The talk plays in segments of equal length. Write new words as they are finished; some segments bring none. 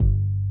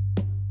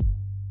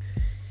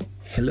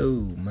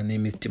Hello, my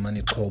name is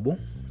Timani Kobo,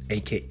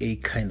 aka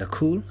Kinda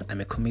Cool.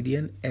 I'm a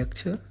comedian,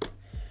 actor,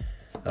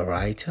 a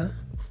writer,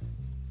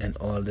 and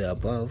all the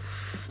above.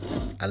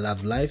 I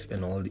love life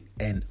and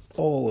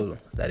all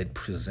that it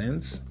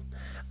presents.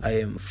 I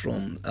am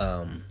from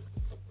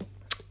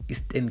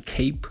Eastern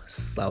Cape,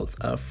 South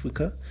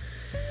Africa.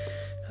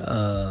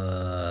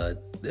 A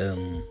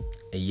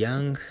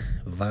young,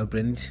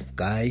 vibrant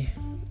guy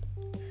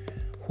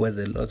who has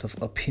a lot of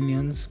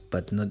opinions,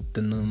 but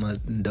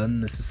don't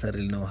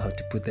necessarily know how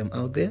to put them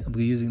out there.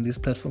 We're using this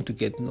platform to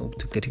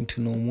getting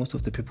to know most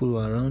of the people who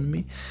are around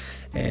me,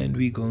 and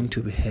we're going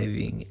to be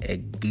having a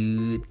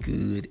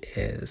good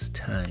ass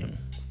time.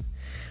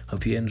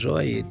 Hope you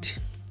enjoy it.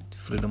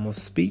 Freedom of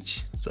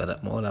speech is what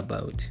I'm all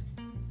about.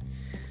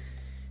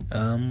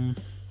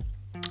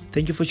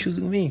 Thank you for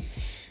choosing me.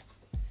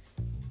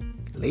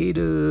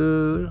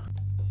 Later.